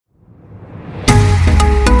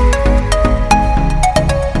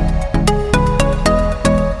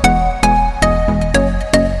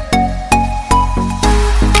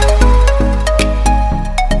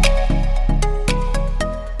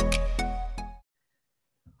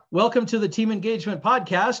Welcome to the Team Engagement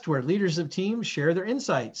Podcast, where leaders of teams share their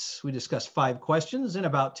insights. We discuss 5 questions in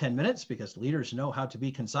about 10 minutes because leaders know how to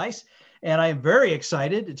be concise. And I am very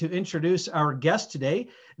excited to introduce our guest today.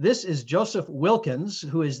 This is Joseph Wilkins,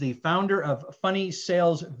 who is the founder of Funny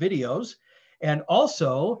Sales Videos and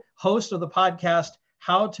also host of the podcast,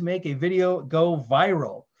 How to Make a Video Go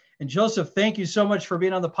Viral. And Joseph, thank you so much for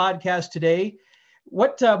being on the podcast today.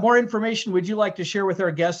 What more information would you like to share with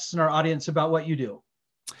our guests and our audience about what you do?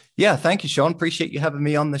 Yeah, thank you, Sean. Appreciate you having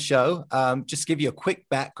me on the show. Just give you a quick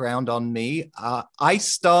background on me. I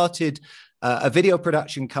started a video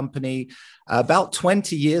production company about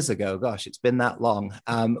 20 years ago. Gosh, it's been that long.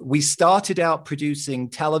 We started out producing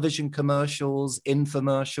television commercials,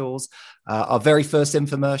 infomercials. Our very first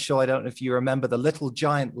infomercial, I don't know if you remember, the Little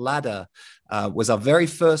Giant Ladder was our very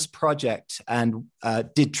first project and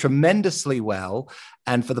did tremendously well.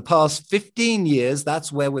 And for the past 15 years,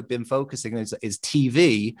 that's where we've been focusing is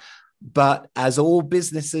TV. But as all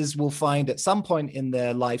businesses will find at some point in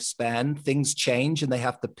their lifespan, things change and they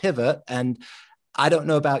have to pivot. And I don't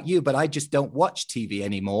know about you, but I just don't watch TV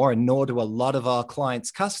anymore, and nor do a lot of our clients'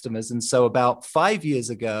 customers. And so about 5 years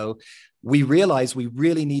ago, we realized we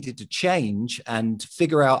really needed to change and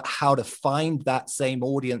figure out how to find that same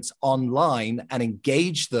audience online and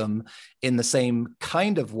engage them in the same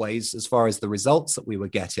kind of ways as far as the results that we were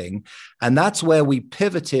getting. And that's where we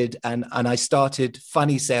pivoted and I started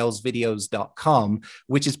funnysalesvideos.com,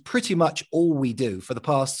 which is pretty much all we do. For the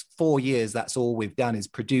past 4 years, that's all we've done is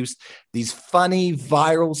produce these funny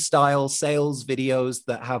viral style sales videos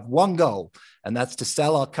that have one goal, and that's to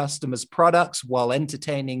sell our customers products while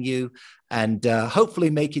entertaining you and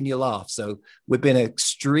hopefully making you laugh. So we've been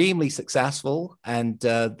extremely successful, and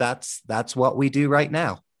that's what we do right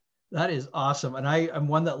now. That is awesome. And I'm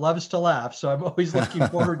one that loves to laugh, so I'm always looking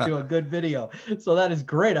forward to a good video. So that is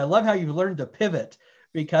great. I love how you've learned to pivot,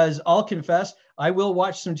 because I'll confess, I will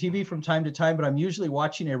watch some TV from time to time, but I'm usually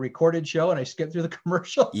watching a recorded show and I skip through the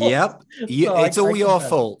commercials. Yep. It's all your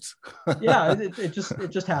fault. Yeah, it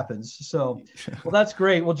just happens. So, well, that's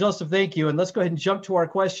great. Well, Joseph, thank you. And let's go ahead and jump to our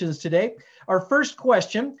questions today. Our first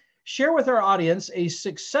question, share with our audience a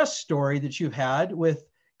success story that you've had with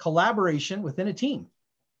collaboration within a team.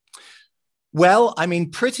 Well, I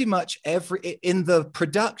mean, pretty much in the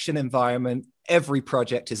production environment, every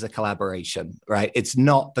project is a collaboration, right? It's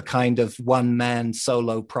not the kind of one-man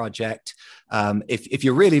solo project. If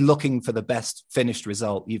you're really looking for the best finished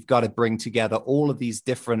result, you've got to bring together all of these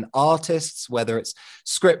different artists, whether it's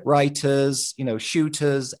script writers,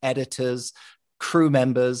 shooters, editors, crew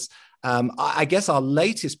members. I guess our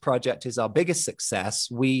latest project is our biggest success.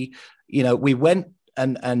 We went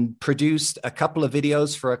and produced a couple of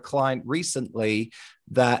videos for a client recently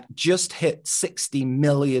that just hit 60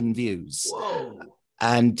 million views. Whoa.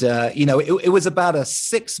 And, it was about a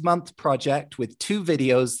 6-month project with 2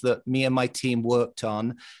 videos that me and my team worked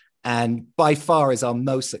on, and by far is our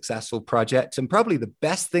most successful project. And probably the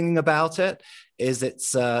best thing about it is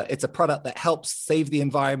it's a product that helps save the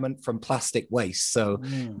environment from plastic waste. So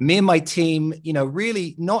me and my team,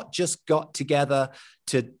 really not just got together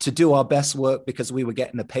to do our best work because we were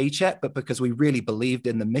getting a paycheck, but because we really believed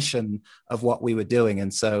in the mission of what we were doing.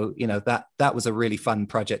 And so, that was a really fun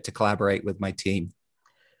project to collaborate with my team.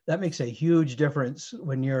 That makes a huge difference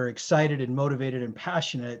when you're excited and motivated and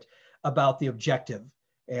passionate about the objective.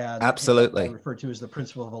 And absolutely, what I refer to as the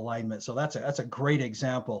principle of alignment. So that's a great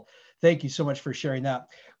example. Thank you so much for sharing that.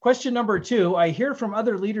 Question number 2, I hear from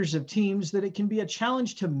other leaders of teams that it can be a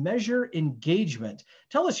challenge to measure engagement.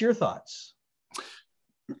 Tell us your thoughts.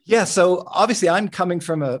 Yeah, so obviously I'm coming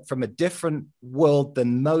from a different world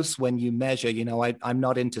than most when you measure. I'm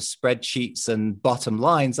not into spreadsheets and bottom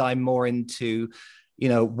lines. I'm more into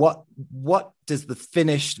what does the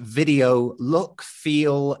finished video look,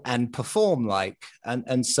 feel, and perform like?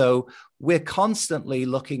 And so we're constantly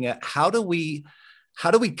looking at how do we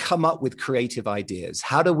come up with creative ideas?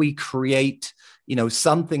 How do we create,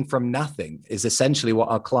 something from nothing is essentially what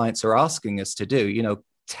our clients are asking us to do.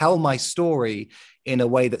 Tell my story in a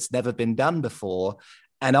way that's never been done before.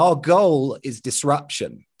 And our goal is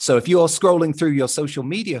disruption. So if you're scrolling through your social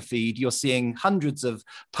media feed, you're seeing hundreds of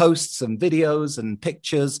posts and videos and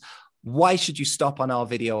pictures. Why should you stop on our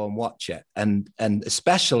video and watch it? And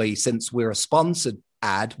especially since we're a sponsored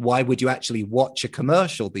ad, why would you actually watch a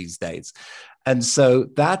commercial these days? And so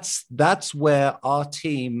that's where our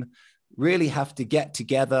team really have to get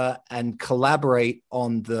together and collaborate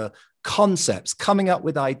on the concepts, coming up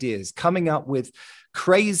with ideas, coming up with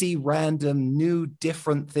crazy, random, new,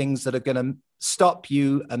 different things that are going to stop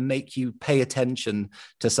you and make you pay attention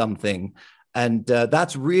to something. And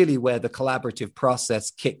that's really where the collaborative process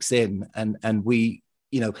kicks in. And we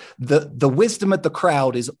the wisdom of the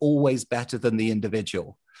crowd is always better than the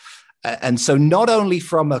individual. And so not only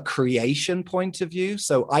from a creation point of view,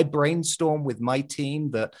 so I brainstorm with my team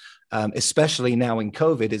that, especially now in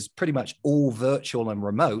COVID, is pretty much all virtual and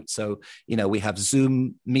remote. So, we have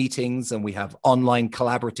Zoom meetings and we have online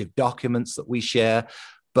collaborative documents that we share.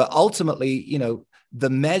 But ultimately, the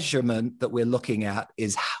measurement that we're looking at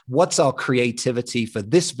is what's our creativity for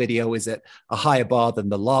this video? Is it a higher bar than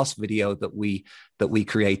the last video that we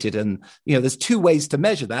created? And, there's two ways to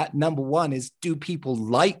measure that. Number one is, do people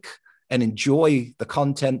like and enjoy the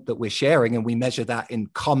content that we're sharing? And we measure that in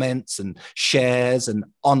comments and shares and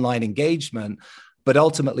online engagement. But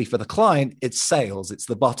ultimately for the client, it's sales, it's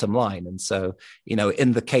the bottom line. And so,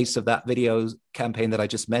 in the case of that video campaign that I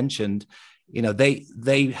just mentioned,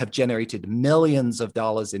 they have generated millions of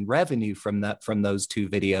dollars in revenue from those two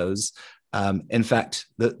videos. In fact,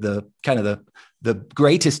 the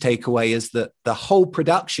greatest takeaway is that the whole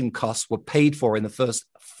production costs were paid for in the first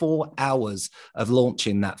 4 hours of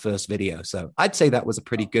launching that first video. So I'd say that was a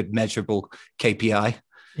pretty good measurable KPI.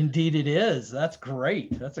 Indeed, it is. That's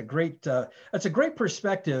great. That's a great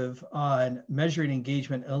perspective on measuring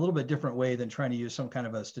engagement in a little bit different way than trying to use some kind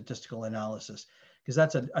of a statistical analysis, because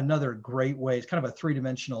that's another great way. It's kind of a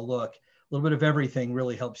three-dimensional look. A little bit of everything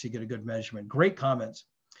really helps you get a good measurement. Great comments.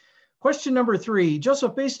 Question number 3,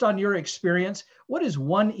 Joseph, based on your experience, what is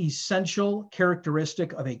one essential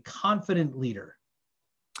characteristic of a confident leader?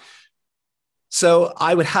 So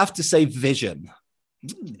I would have to say vision.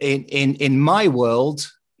 In my world,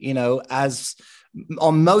 as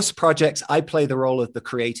on most projects, I play the role of the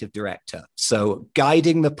creative director. So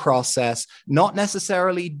guiding the process, not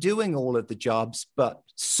necessarily doing all of the jobs, but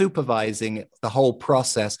supervising the whole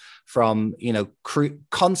process from,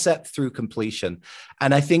 concept through completion.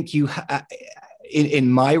 And I think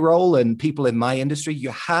in my role and people in my industry, you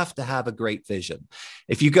have to have a great vision.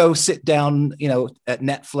 If you go sit down, at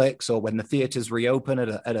Netflix or when the theaters reopen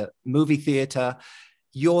at a movie theater,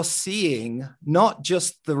 you're seeing not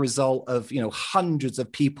just the result of, hundreds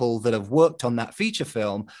of people that have worked on that feature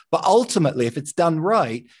film, but ultimately, if it's done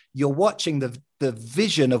right, you're watching the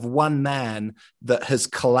vision of one man that has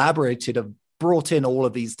collaborated, have brought in all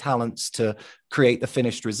of these talents to create the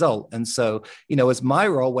finished result. And so, as my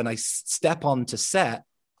role, when I step onto set,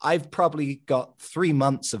 I've probably got 3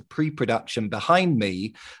 months of pre-production behind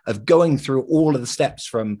me of going through all of the steps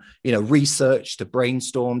from, research to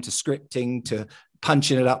brainstorm to scripting to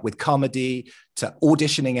punching it up with comedy to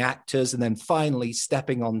auditioning actors, and then finally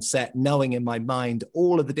stepping on set, knowing in my mind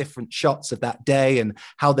all of the different shots of that day and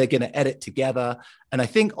how they're going to edit together. And I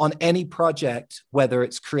think on any project, whether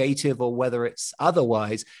it's creative or whether it's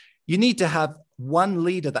otherwise, you need to have one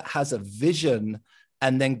leader that has a vision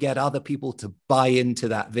and then get other people to buy into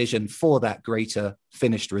that vision for that greater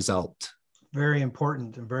finished result. Very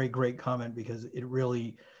important and very great comment, because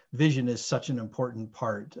vision is such an important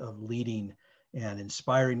part of leading and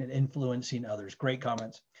inspiring and influencing others. Great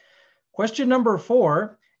comments. Question number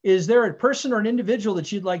 4, is there a person or an individual that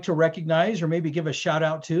you'd like to recognize or maybe give a shout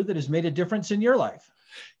out to that has made a difference in your life?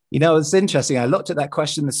 It's interesting. I looked at that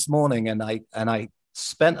question this morning and I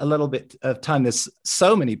spent a little bit of time. There's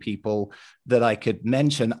so many people that I could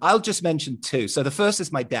mention. I'll just mention 2. So the first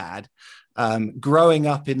is my dad. Growing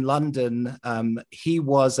up in London, he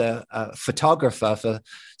was a photographer for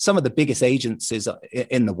some of the biggest agencies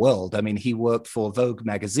in the world. I mean, he worked for Vogue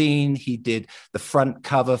magazine. He did the front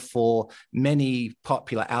cover for many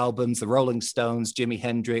popular albums, the Rolling Stones, Jimi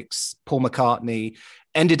Hendrix, Paul McCartney.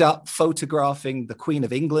 Ended up photographing the Queen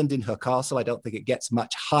of England in her castle. I don't think it gets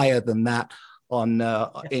much higher than that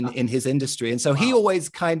in his industry. And so he always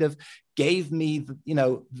kind of gave me,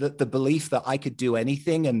 the belief that I could do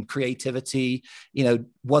anything, and creativity,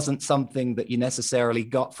 wasn't something that you necessarily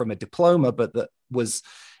got from a diploma, but that was,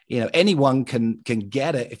 anyone can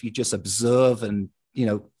get it if you just observe and,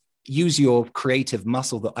 use your creative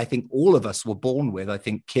muscle that I think all of us were born with. I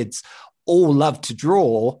think kids all love to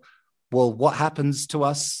draw. Well, what happens to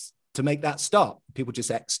us to make that stop? People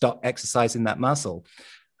just stop exercising that muscle.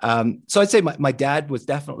 So I'd say my dad was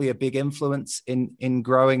definitely a big influence in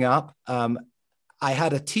growing up. I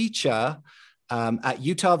had a teacher at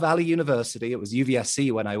Utah Valley University. It was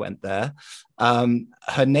UVSC when I went there.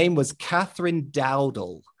 Her name was Catherine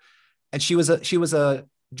Dowdle, and she was a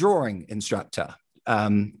drawing instructor.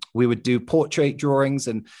 We would do portrait drawings,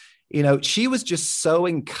 and she was just so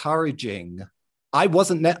encouraging. I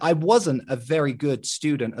wasn't a very good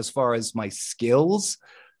student as far as my skills,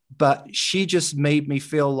 but she just made me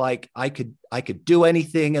feel like I could do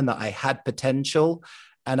anything and that I had potential.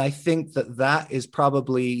 And I think that that is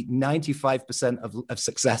probably 95% of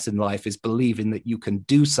success in life, is believing that you can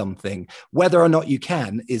do something. Whether or not you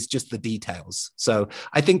can is just the details. So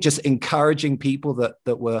I think just encouraging people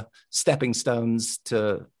that were stepping stones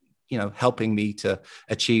to, helping me to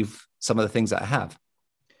achieve some of the things that I have.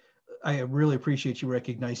 I really appreciate you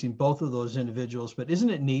recognizing both of those individuals, but isn't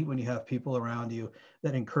it neat when you have people around you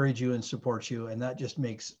that encourage you and support you? And that just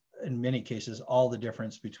makes, in many cases, all the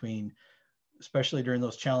difference between, especially during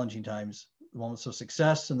those challenging times, the moments of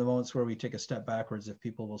success and the moments where we take a step backwards. If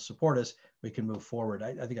people will support us, we can move forward.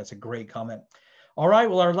 I think that's a great comment. All right,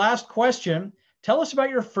 well, our last question, tell us about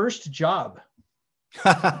your first job.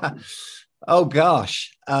 Oh,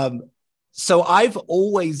 gosh. So I've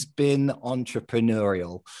always been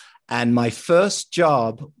entrepreneurial. And my first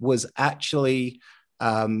job was actually,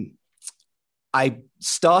 I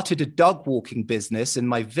started a dog walking business in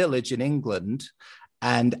my village in England.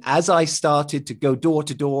 And as I started to go door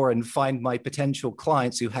to door and find my potential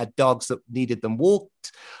clients who had dogs that needed them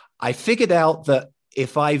walked, I figured out that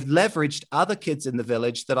if I leveraged other kids in the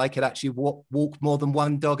village, that I could actually walk more than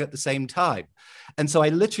one dog at the same time. And so I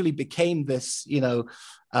literally became this,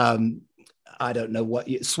 I don't know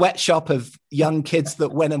what, sweatshop of young kids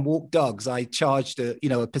that went and walked dogs. I charged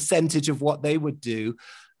a percentage of what they would do.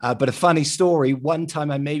 But a funny story, one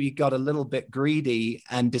time I maybe got a little bit greedy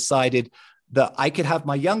and decided that I could have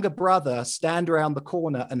my younger brother stand around the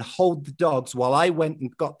corner and hold the dogs while I went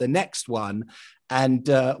and got the next one. And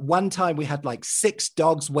one time we had like 6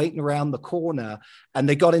 dogs waiting around the corner, and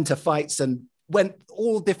they got into fights and went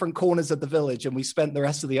all different corners of the village. And we spent the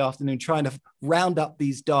rest of the afternoon trying to round up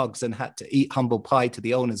these dogs, and had to eat humble pie to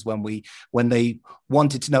the owners when they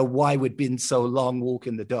wanted to know why we'd been so long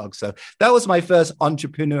walking the dog. So that was my first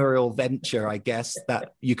entrepreneurial venture, I guess,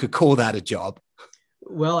 that you could call that a job.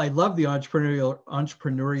 Well, I love the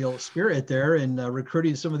entrepreneurial spirit there, and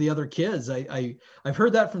recruiting some of the other kids. I've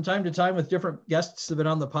heard that from time to time with different guests that have been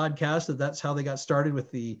on the podcast, that's how they got started with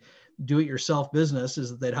the do-it-yourself business, is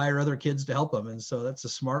that they'd hire other kids to help them. And so that's a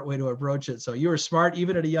smart way to approach it. So you were smart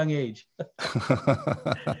even at a young age.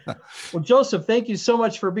 Well, Joseph, thank you so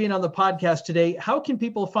much for being on the podcast today. How can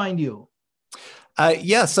people find you?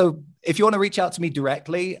 So if you want to reach out to me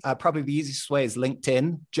directly, probably the easiest way is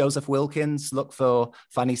LinkedIn, Joseph Wilkins. Look for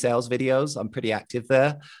Funny Sales Videos. I'm pretty active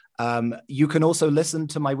there. You can also listen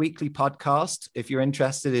to my weekly podcast if you're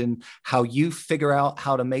interested in how you figure out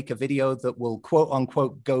how to make a video that will quote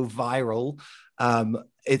unquote go viral.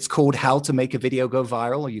 It's called How to Make a Video Go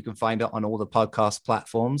Viral. You can find it on all the podcast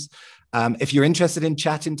platforms. If you're interested in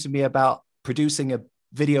chatting to me about producing a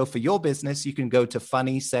video for your business, you can go to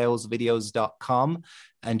funnysalesvideos.com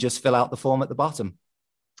and just fill out the form at the bottom.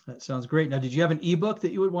 That sounds great. Now, did you have an ebook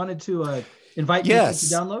that you wanted to invite people to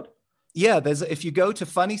download? Yeah, if you go to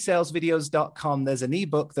funnysalesvideos.com, there's an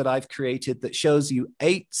ebook that I've created that shows you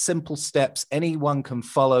 8 simple steps anyone can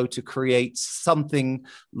follow to create something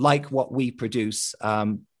like what we produce.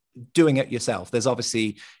 Doing it yourself. There's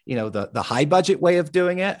obviously, the high budget way of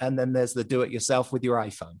doing it, and then there's the do it yourself with your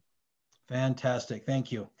iPhone. Fantastic.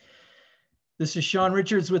 Thank you. This is Sean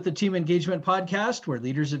Richards with the Team Engagement Podcast, where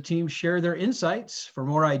leaders of teams share their insights. For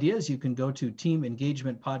more ideas, you can go to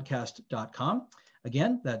teamengagementpodcast.com.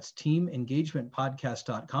 Again, that's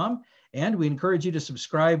teamengagementpodcast.com. And we encourage you to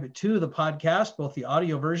subscribe to the podcast, both the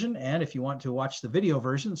audio version, and if you want to watch the video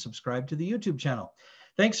version, subscribe to the YouTube channel.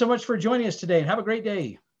 Thanks so much for joining us today, and have a great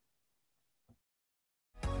day.